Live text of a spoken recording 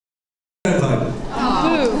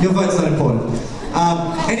Your vote's not important.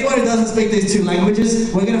 Anyone who doesn't speak these two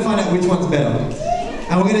languages, we're going to find out which one's better.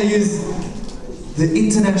 And we're going to use the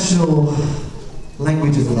international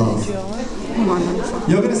language of love.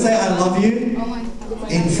 You're going to say I love you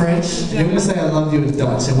in French, you're going to say I love you in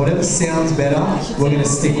Dutch, and whatever sounds better, we're going to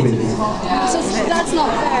stick with. So that's not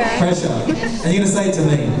fair. Pressure. And you're going to say it to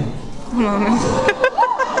me.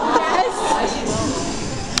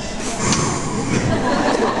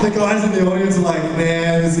 The guys in the audience are like,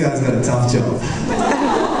 man, this guy's got a tough job.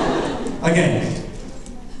 Okay.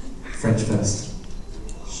 French first.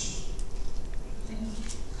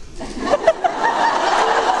 I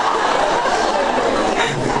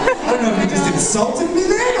don't know if you just insulted me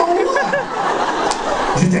then or what?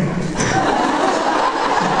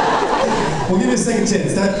 We'll give you a second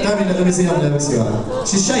chance. Let me see how nervous you are.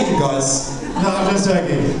 She's shaking, guys. No, I'm just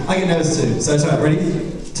joking. I get nervous too. So, sorry, ready?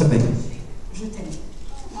 To me. Je t'aime.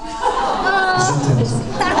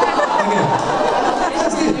 Okay.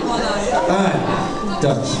 That's good. Alright.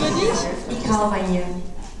 Dutch. Ik hou van je.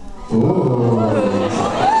 Ooh.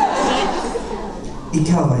 Ik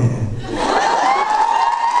hou van je.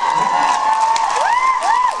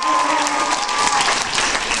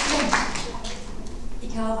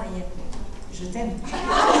 Ik hou van je. Je t'aime.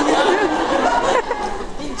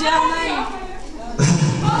 In German.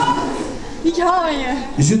 Ik hou van je.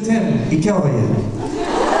 Je t'aime. Ik hou van je.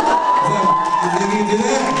 Did you do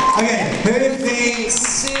that? Okay, who thinks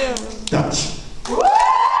Dutch?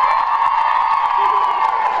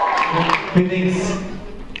 Who thinks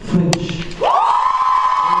French?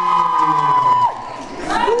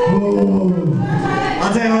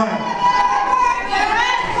 I'll tell you what.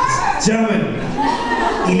 German.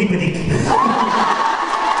 Illibedik.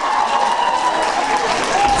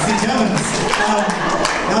 It's the Germans.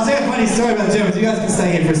 I'll tell you a funny story about the Germans. You guys can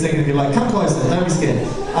stay here for a second if you like. Come closer, don't be scared.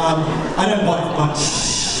 I don't bite much.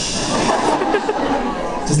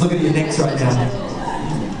 Just look at your necks right now.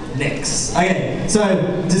 Necks. Okay, so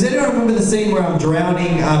does anyone remember the scene where I'm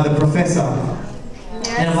drowning the professor?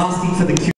 Yes. And I'm asking for the cure?